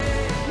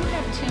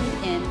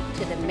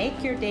to the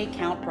Make Your Day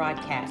Count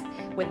broadcast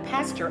with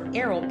Pastor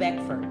Errol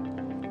Beckford,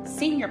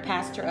 Senior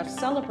Pastor of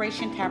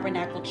Celebration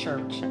Tabernacle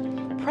Church,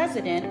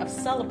 President of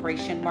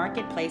Celebration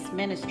Marketplace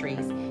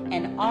Ministries,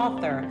 and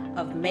author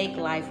of Make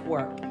Life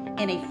Work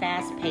in a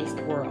Fast-Paced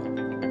World.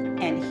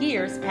 And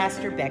here's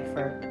Pastor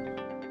Beckford.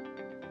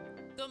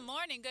 Good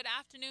morning, good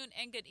afternoon,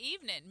 and good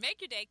evening.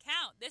 Make your day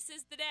count. This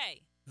is the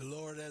day the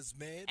Lord has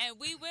made, and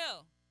we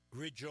will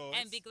rejoice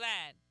and be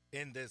glad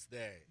in this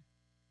day.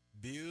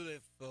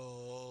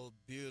 Beautiful,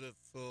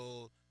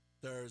 beautiful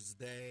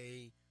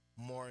Thursday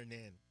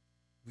morning.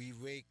 We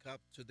wake up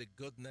to the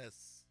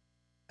goodness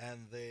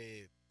and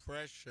the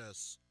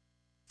precious,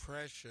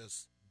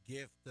 precious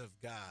gift of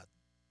God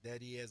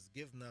that He has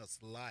given us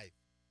life.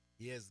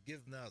 He has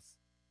given us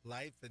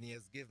life, and He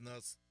has given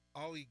us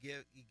all He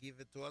gave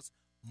it to us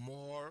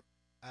more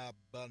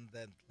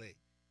abundantly.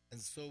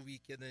 And so we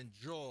can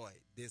enjoy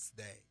this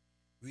day.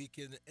 We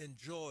can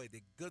enjoy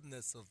the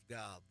goodness of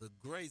God, the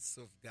grace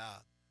of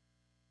God.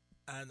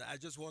 And I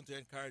just want to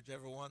encourage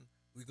everyone,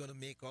 we're going to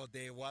make our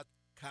day what?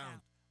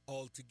 Count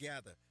all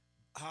together.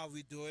 How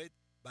we do it?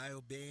 By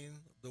obeying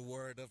the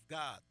word of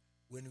God.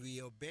 When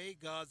we obey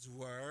God's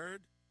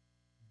word,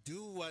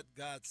 do what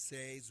God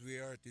says we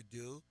are to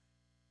do.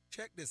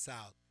 Check this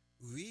out.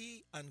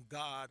 We and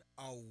God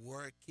are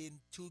working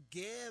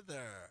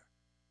together.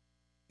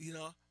 You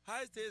know,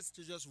 how it is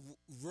to just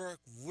work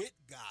with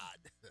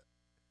God.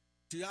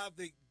 To have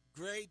the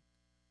great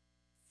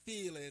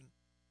feeling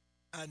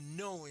and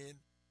knowing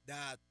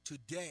that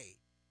today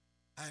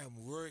I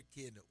am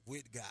working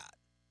with God.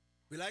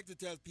 We like to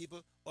tell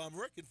people, oh, I'm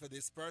working for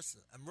this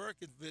person. I'm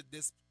working with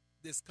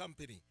this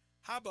company.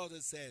 How about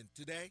us saying,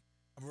 today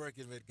I'm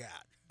working with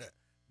God.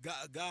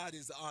 God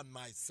is on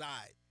my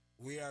side.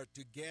 We are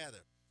together.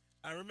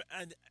 I remember,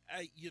 and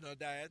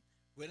Diane,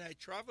 when I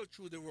travel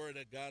through the Word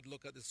of God,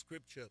 look at the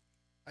Scripture,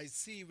 I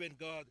see when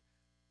God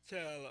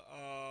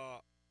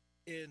tell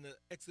in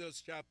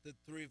Exodus chapter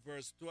 3,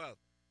 verse 12,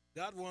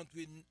 God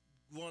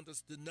want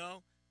us to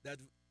know that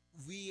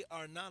we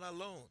are not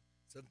alone.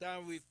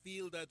 Sometimes we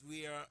feel that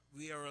we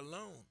are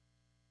alone.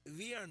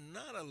 We are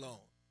not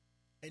alone.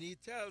 And he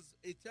tells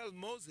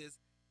Moses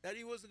that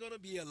he wasn't going to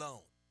be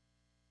alone.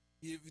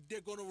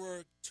 They're going to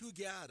work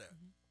together.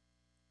 Mm-hmm.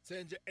 So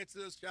in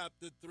Exodus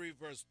chapter 3,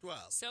 verse 12.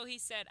 So he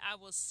said,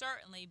 I will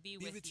certainly be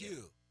with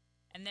you.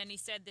 And then he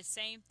said the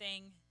same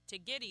thing to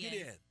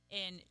Gideon.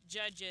 In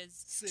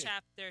Judges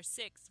chapter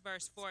 6,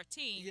 verse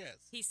 14. Yes.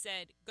 He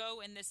said,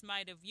 go in this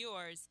might of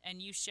yours,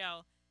 and you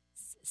shall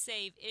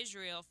save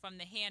Israel from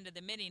the hand of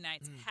the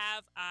Midianites.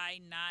 Have I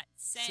not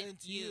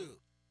sent you?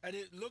 And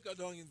look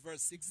along in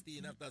verse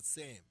 16 of that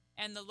same.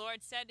 And the Lord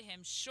said to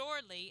him,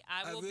 surely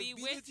I will be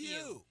with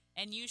you,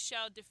 and you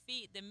shall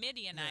defeat the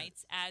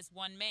Midianites as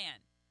one man.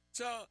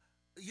 So,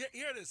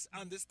 hear this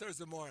on this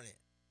Thursday morning.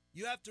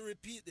 You have to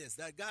repeat this,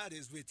 that God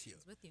is with you.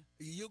 He's with you.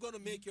 You're going to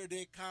make your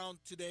day count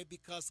today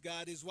because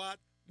God is what?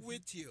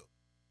 With you.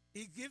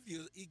 He give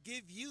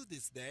you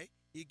this day.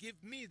 He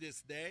give me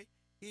this day.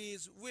 He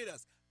is with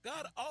us.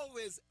 God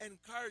always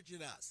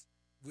encouraging us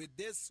with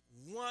this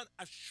one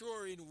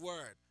assuring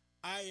word.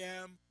 I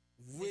am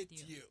with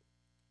you.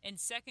 In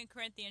 2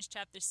 Corinthians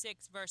chapter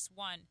 6, verse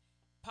 1,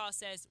 Paul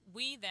says,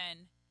 we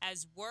then,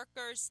 as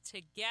workers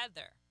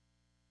together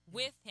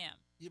with him,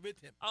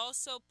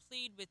 also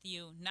plead with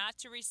you not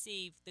to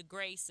receive the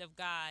grace of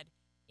God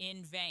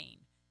in vain.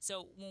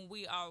 So when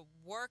we are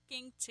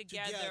working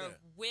together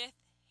with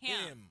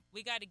him,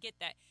 we got to get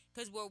that,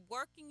 because we're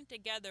working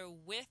together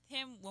with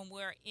him when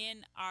we're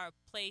in our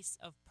place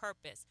of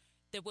purpose.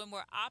 That when we're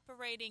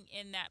operating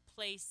in that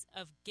place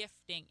of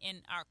gifting,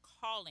 in our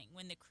calling,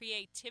 when the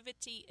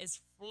creativity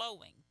is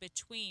flowing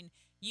between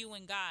you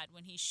and God,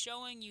 when he's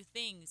showing you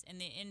things in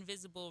the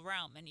invisible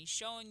realm and he's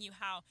showing you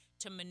how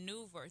to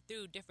maneuver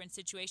through different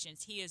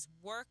situations, he is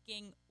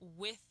working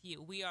with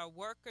you. We are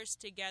workers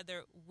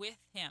together with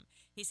him.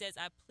 He says,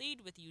 I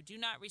plead with you, do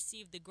not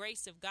receive the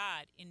grace of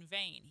God in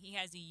vain. He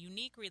has a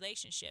unique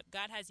relationship.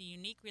 God has a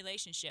unique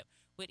relationship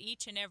with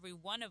each and every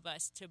one of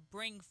us to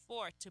bring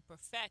forth, to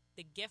perfect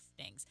the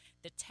giftings,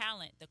 the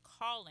talent, the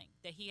calling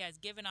that he has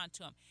given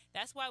unto him.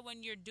 That's why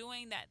when you're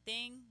doing that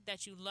thing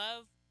that you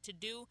love to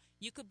do,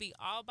 you could be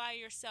all by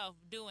yourself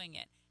doing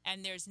it,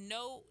 and there's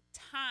no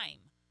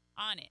time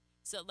on it.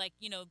 So,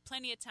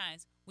 plenty of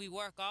times we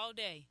work all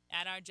day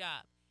at our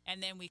job,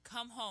 and then we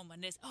come home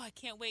and I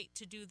can't wait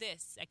to do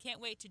this. I can't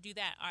wait to do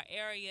that. Our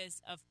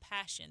areas of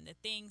passion, the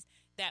things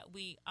that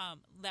we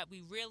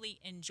really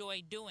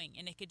enjoy doing,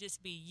 and it could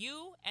just be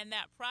you and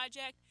that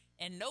project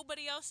and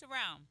nobody else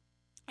around.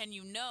 And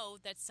you know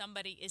that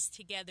somebody is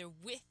together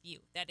with you,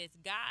 that it's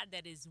God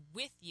that is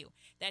with you,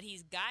 that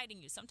he's guiding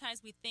you.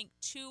 Sometimes we think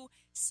too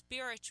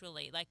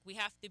spiritually, like we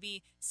have to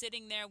be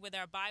sitting there with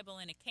our Bible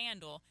and a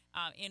candle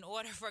in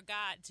order for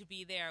God to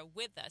be there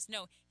with us.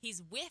 No,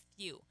 he's with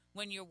you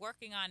when you're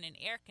working on an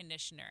air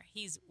conditioner.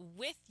 He's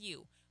with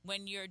you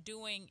when you're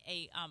doing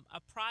a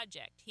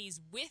project.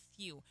 He's with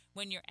you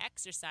when you're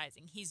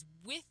exercising. He's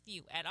with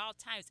you at all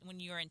times. When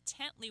you're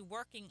intently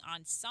working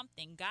on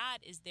something, God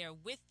is there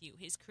with you.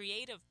 His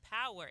creative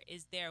power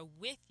is there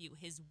with you.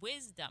 His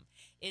wisdom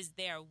is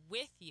there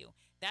with you.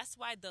 That's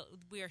why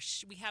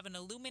we have an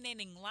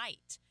illuminating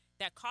light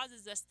that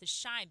causes us to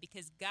shine,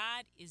 because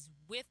God is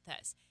with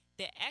us.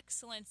 The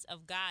excellence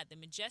of God, the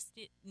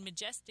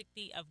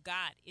majesticity of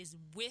God is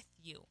with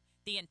you.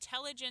 The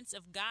intelligence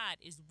of God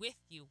is with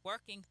you,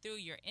 working through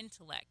your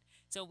intellect.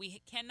 So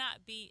we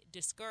cannot be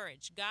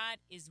discouraged. God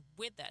is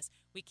with us.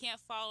 We can't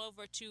fall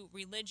over to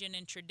religion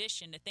and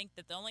tradition to think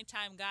that the only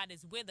time God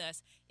is with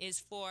us is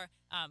for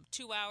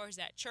 2 hours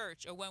at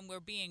church, or when we're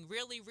being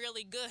really,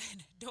 really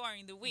good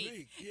during the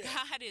week. Yeah.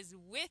 God is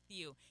with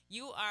you.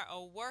 You are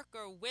a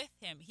worker with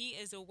him. He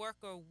is a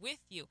worker with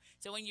you.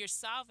 So when you're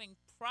solving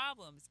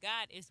problems,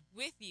 God is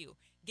with you,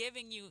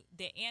 giving you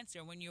the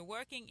answer. When you're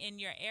working in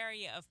your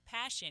area of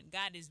passion,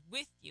 God is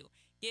with you,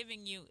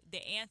 giving you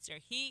the answer.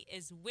 He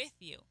is with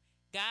you.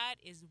 God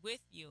is with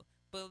you.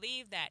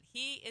 Believe that.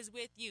 He is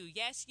with you.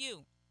 Yes,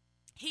 you.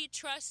 He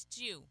trusts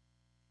you.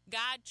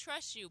 God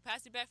trusts you.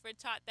 Pastor Beckford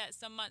taught that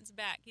some months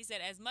back. He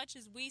said, as much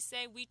as we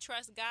say we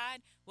trust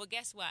God, well,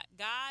 guess what?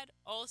 God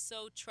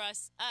also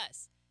trusts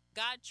us.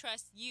 God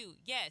trusts you.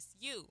 Yes,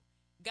 you.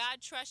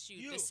 God trusts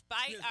you.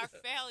 Despite our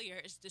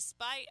failures,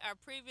 despite our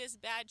previous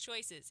bad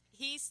choices.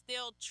 He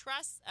still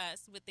trusts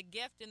us with the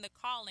gift and the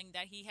calling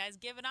that he has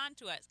given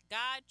unto us.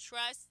 God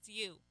trusts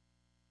you.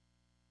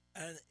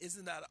 And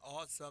isn't that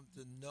awesome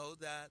to know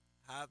that,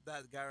 have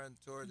that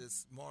guarantor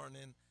this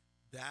morning,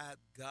 that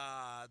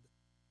God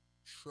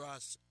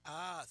trusts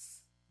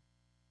us.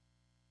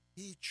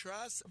 He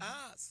trusts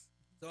us.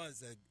 Someone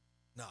said,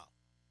 no,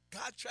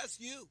 God trusts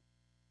you.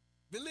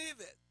 Believe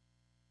it.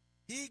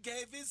 He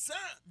gave his son.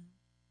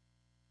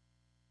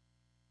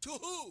 To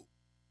who?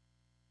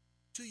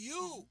 To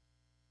you.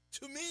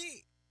 To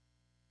me.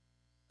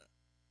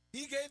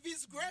 He gave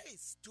his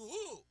grace. To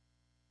who?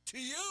 To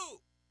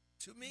you.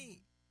 To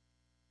me.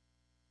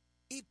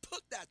 He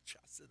put that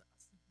trust in us.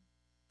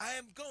 I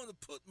am going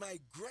to put my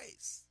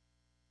grace.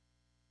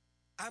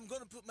 I'm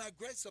going to put my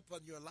grace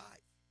upon your life.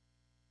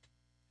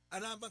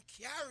 And I'm a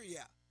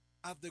carrier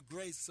of the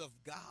grace of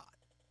God.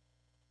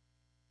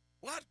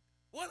 What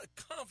a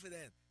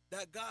confidence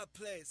that God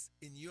placed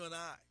in you and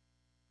I.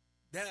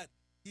 That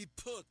he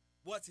put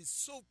what is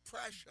so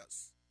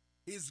precious,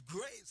 his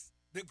grace,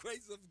 the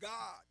grace of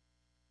God,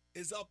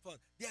 is upon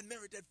the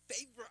unmerited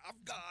favor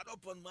of God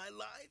upon my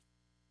life.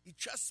 He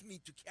trusts me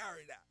to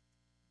carry that.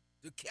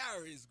 To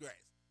carry his grace.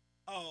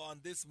 Oh, on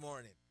this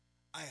morning,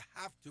 I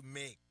have to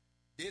make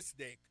this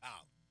day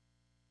count.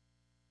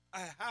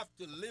 I have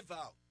to live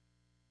out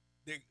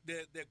the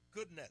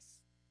goodness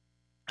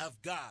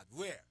of God.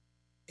 Where?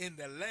 In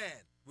the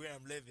land where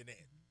I'm living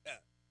in.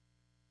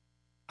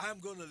 I'm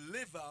going to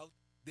live out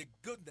the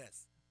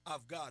goodness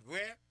of God.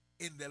 Where?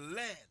 In the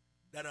land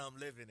that I'm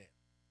living in.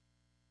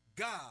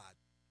 God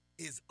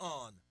is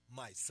on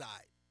my side.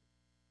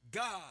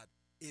 God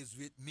is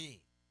with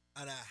me.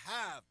 And I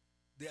have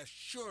the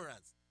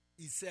assurance.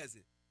 He says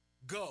it.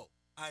 Go,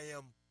 I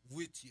am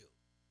with you.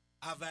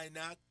 Have I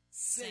not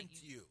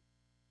sent you?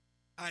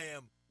 I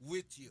am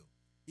with you.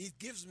 He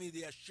gives me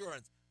the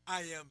assurance.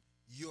 I am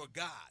your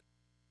God.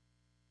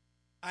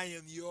 I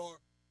am your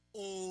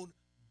own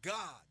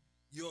God.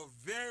 Your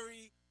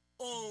very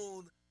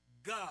own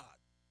God.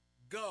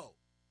 Go.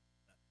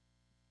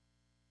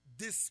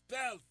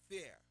 Dispel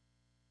fear.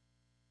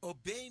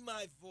 Obey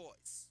my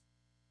voice.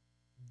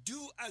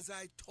 Do as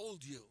I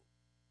told you.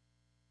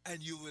 And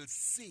you will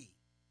see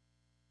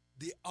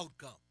the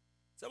outcome.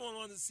 Someone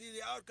wants to see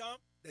the outcome?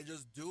 Then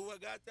just do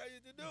what God tells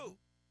you to do.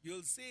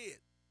 You'll see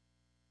it.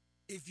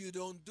 If you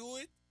don't do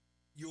it,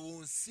 you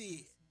won't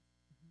see it.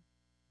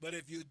 But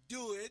if you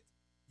do it,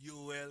 you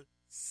will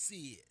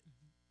see it.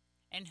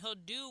 And he'll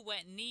do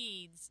what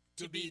needs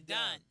to be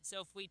done.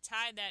 So if we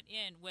tie that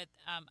in with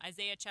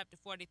Isaiah chapter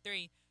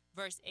 43,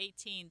 verse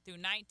 18 through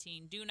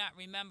 19, do not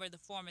remember the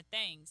former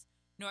things,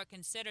 nor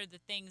consider the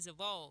things of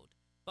old.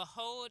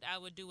 Behold, I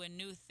will do a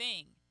new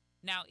thing.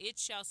 Now it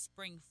shall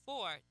spring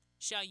forth.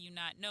 Shall you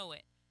not know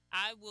it?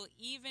 I will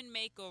even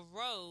make a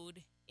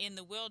road in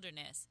the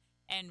wilderness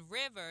and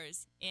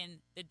rivers in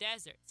the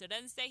desert. So it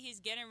doesn't say he's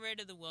getting rid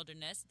of the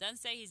wilderness. It doesn't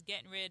say he's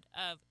getting rid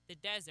of the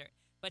desert.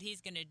 But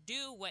he's going to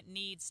do what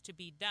needs to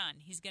be done.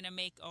 He's going to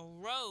make a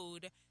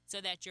road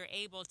so that you're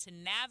able to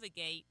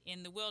navigate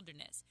in the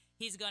wilderness.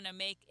 He's going to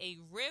make a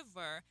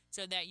river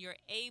so that you're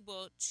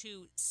able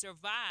to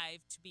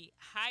survive, to be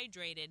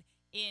hydrated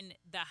in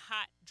the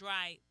hot,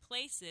 dry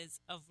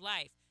places of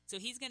life. So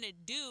he's going to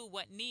do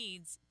what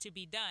needs to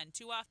be done.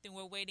 Too often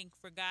we're waiting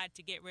for God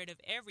to get rid of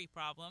every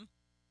problem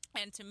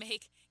and to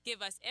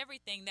give us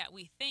everything that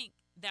we think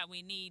that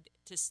we need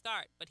to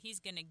start. But he's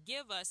going to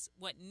give us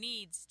what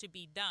needs to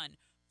be done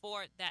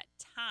for that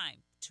time,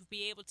 to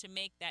be able to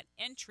make that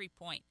entry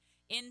point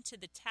into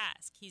the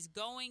task. He's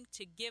going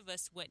to give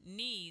us what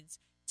needs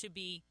to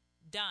be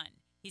done.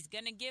 He's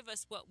going to give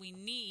us what we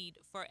need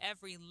for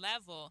every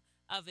level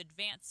of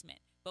advancement.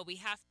 But we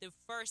have to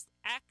first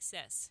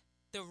access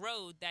the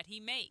road that he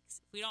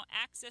makes. If we don't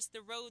access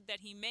the road that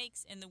he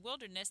makes in the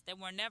wilderness, then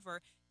we're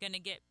never going to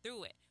get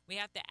through it. We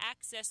have to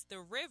access the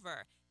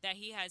river that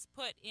he has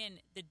put in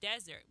the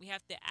desert. We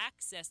have to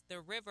access the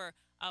river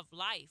of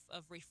life,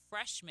 of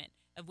refreshment.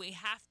 We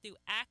have to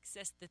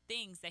access the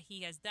things that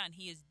he has done.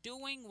 He is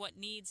doing what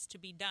needs to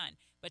be done.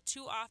 But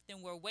too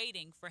often we're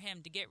waiting for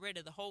him to get rid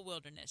of the whole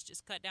wilderness.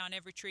 Just cut down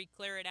every tree,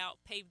 clear it out,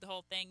 pave the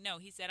whole thing. No,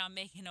 he said, I'm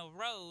making a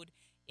road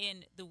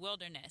in the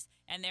wilderness.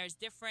 And there's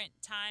different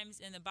times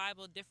in the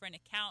Bible, different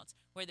accounts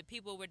where the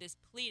people were just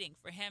pleading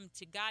for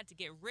God to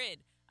get rid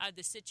of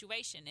the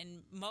situation.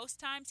 And most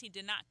times he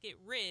did not get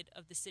rid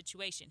of the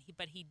situation,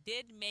 but he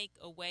did make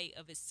a way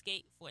of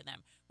escape for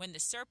them. When the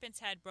serpents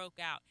had broke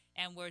out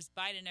and was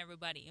biting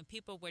everybody and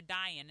people were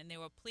dying and they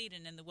were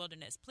pleading in the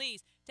wilderness,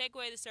 please take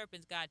away the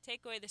serpents, God,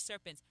 take away the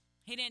serpents.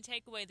 He didn't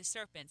take away the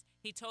serpents.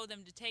 He told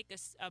them to take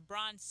a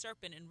bronze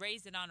serpent and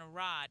raise it on a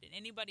rod. And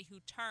anybody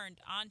who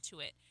turned onto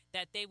it,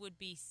 that they would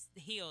be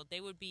healed. They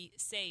would be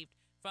saved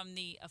from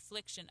the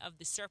affliction of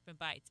the serpent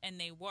bites. And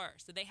they were.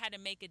 So they had to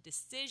make a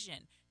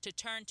decision to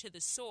turn to the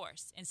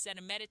source instead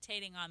of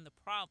meditating on the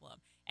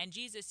problem. And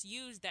Jesus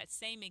used that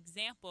same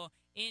example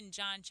in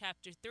John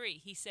chapter 3.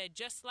 He said,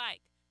 just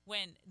like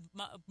when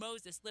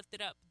Moses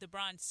lifted up the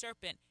bronze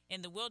serpent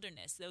in the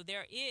wilderness. So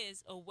there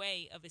is a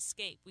way of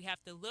escape. We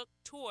have to look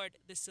toward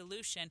the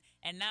solution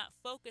and not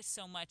focus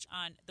so much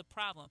on the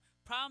problem.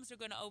 Problems are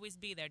going to always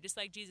be there. Just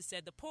like Jesus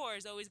said, the poor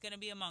is always going to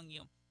be among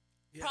you.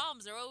 Yeah.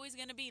 Problems are always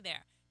going to be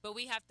there. But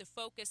we have to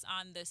focus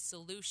on the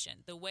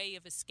solution, the way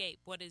of escape,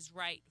 what is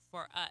right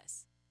for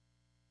us.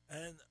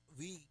 And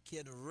we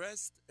can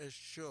rest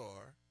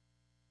assured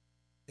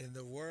in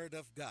the Word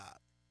of God.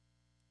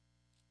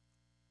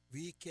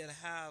 We can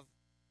have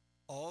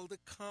all the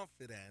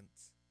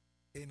confidence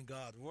in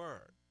God's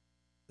Word.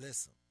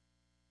 Listen,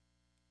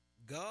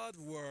 God's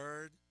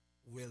Word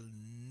will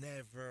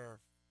never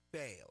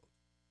fail.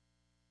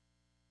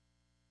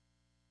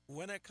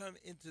 When I come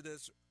into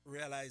this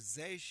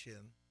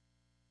realization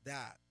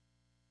that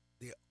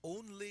the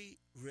only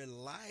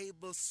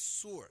reliable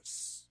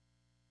source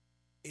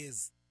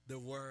is the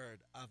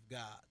Word of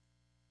God,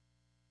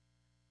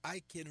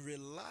 I can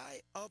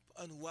rely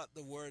upon what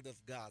the Word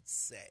of God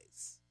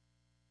says.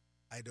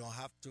 I don't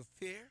have to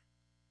fear.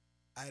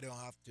 I don't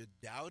have to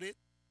doubt it.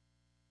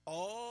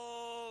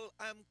 All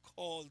I'm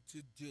called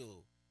to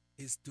do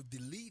is to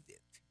believe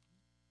it.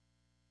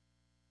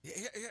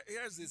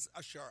 Here's this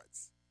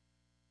assurance.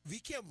 We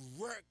can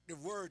work the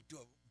Word to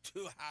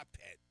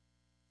happen.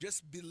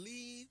 Just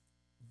believe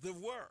the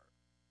Word.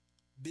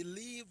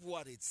 Believe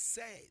what it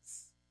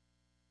says.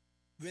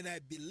 When I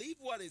believe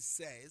what it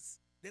says,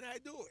 then I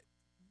do it.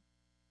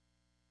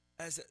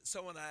 As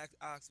someone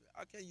asked me,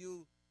 how can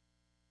you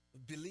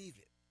believe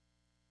it?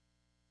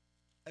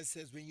 I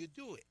says, when you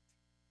do it.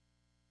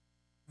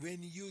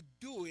 When you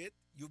do it,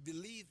 you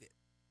believe it.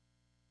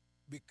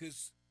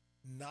 Because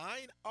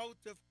 9 out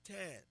of 10,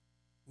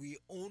 we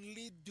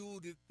only do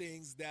the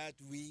things that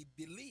we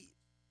believe.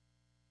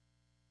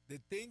 The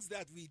things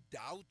that we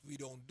doubt, we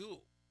don't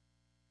do.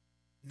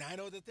 9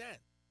 out of 10.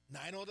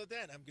 9 out of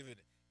 10, I'm giving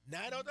it.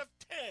 9 out of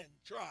 10,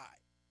 try.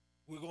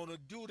 We're going to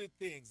do the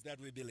things that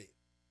we believe.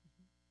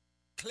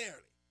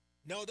 Clearly.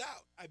 No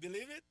doubt. I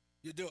believe it,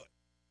 you do it.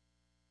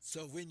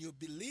 So when you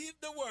believe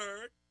the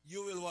Word,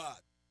 you will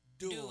what?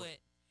 Do it.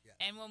 Yeah.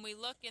 And when we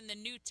look in the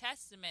New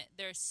Testament,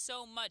 there's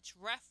so much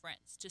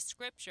reference to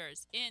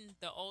scriptures in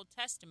the Old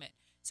Testament.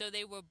 So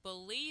they were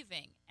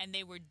believing and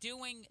they were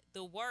doing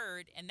the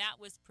Word, and that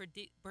was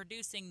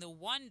producing the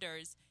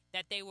wonders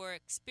that they were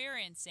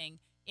experiencing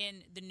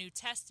in the New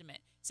Testament.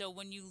 So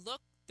when you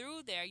look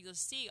through there, you'll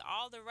see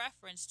all the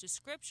reference to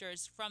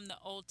scriptures from the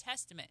Old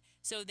Testament.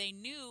 So they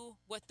knew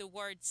what the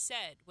Word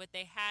said, what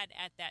they had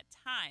at that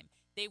time.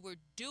 They were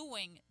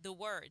doing the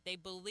Word. They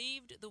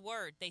believed the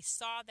Word. They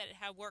saw that it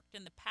had worked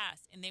in the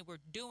past, and they were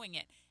doing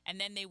it.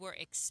 And then they were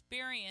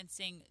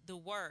experiencing the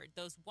Word.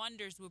 Those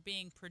wonders were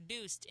being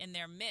produced in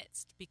their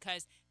midst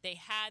because they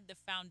had the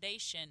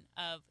foundation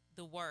of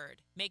the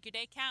Word. Make your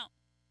day count.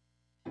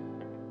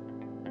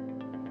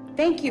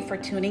 Thank you for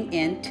tuning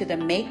in to the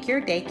Make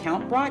Your Day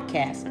Count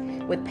broadcast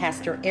with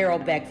Pastor Errol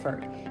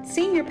Beckford,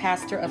 Senior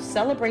Pastor of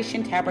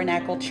Celebration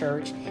Tabernacle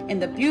Church in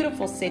the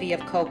beautiful city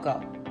of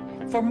Cocoa.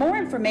 For more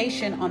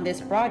information on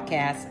this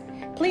broadcast,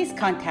 please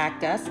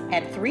contact us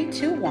at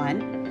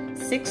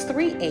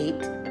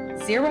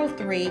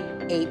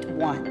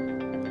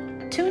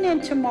 321-638-0381. Tune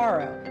in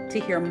tomorrow to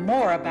hear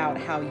more about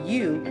how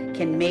you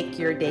can make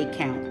your day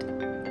count.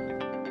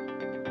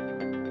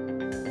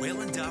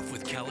 Whale and Duff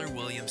with Keller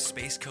Williams Williams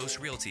Space Coast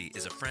Realty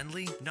is a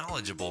friendly,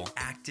 knowledgeable,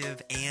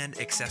 active, and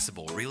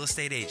accessible real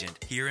estate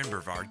agent here in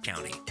Brevard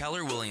County.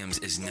 Keller Williams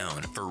is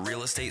known for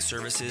real estate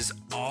services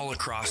all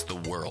across the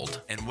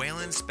world, and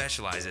Wayland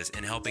specializes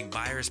in helping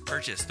buyers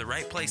purchase the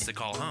right place to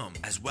call home,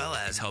 as well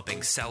as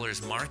helping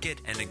sellers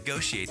market and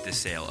negotiate the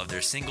sale of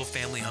their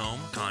single-family home,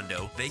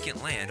 condo,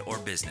 vacant land, or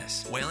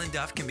business. Wayland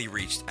Duff can be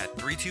reached at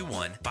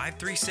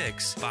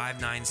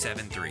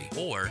 321-536-5973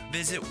 or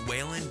visit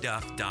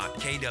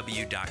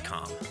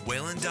waylandduff.kw.com.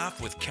 Wayland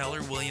Duff with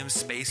Keller Williams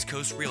Space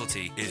Coast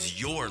Realty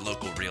is your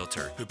local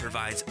realtor who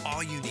provides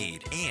all you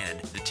need and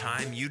the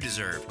time you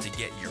deserve to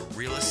get your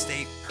real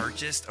estate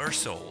purchased or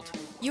sold.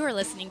 You are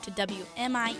listening to WMIE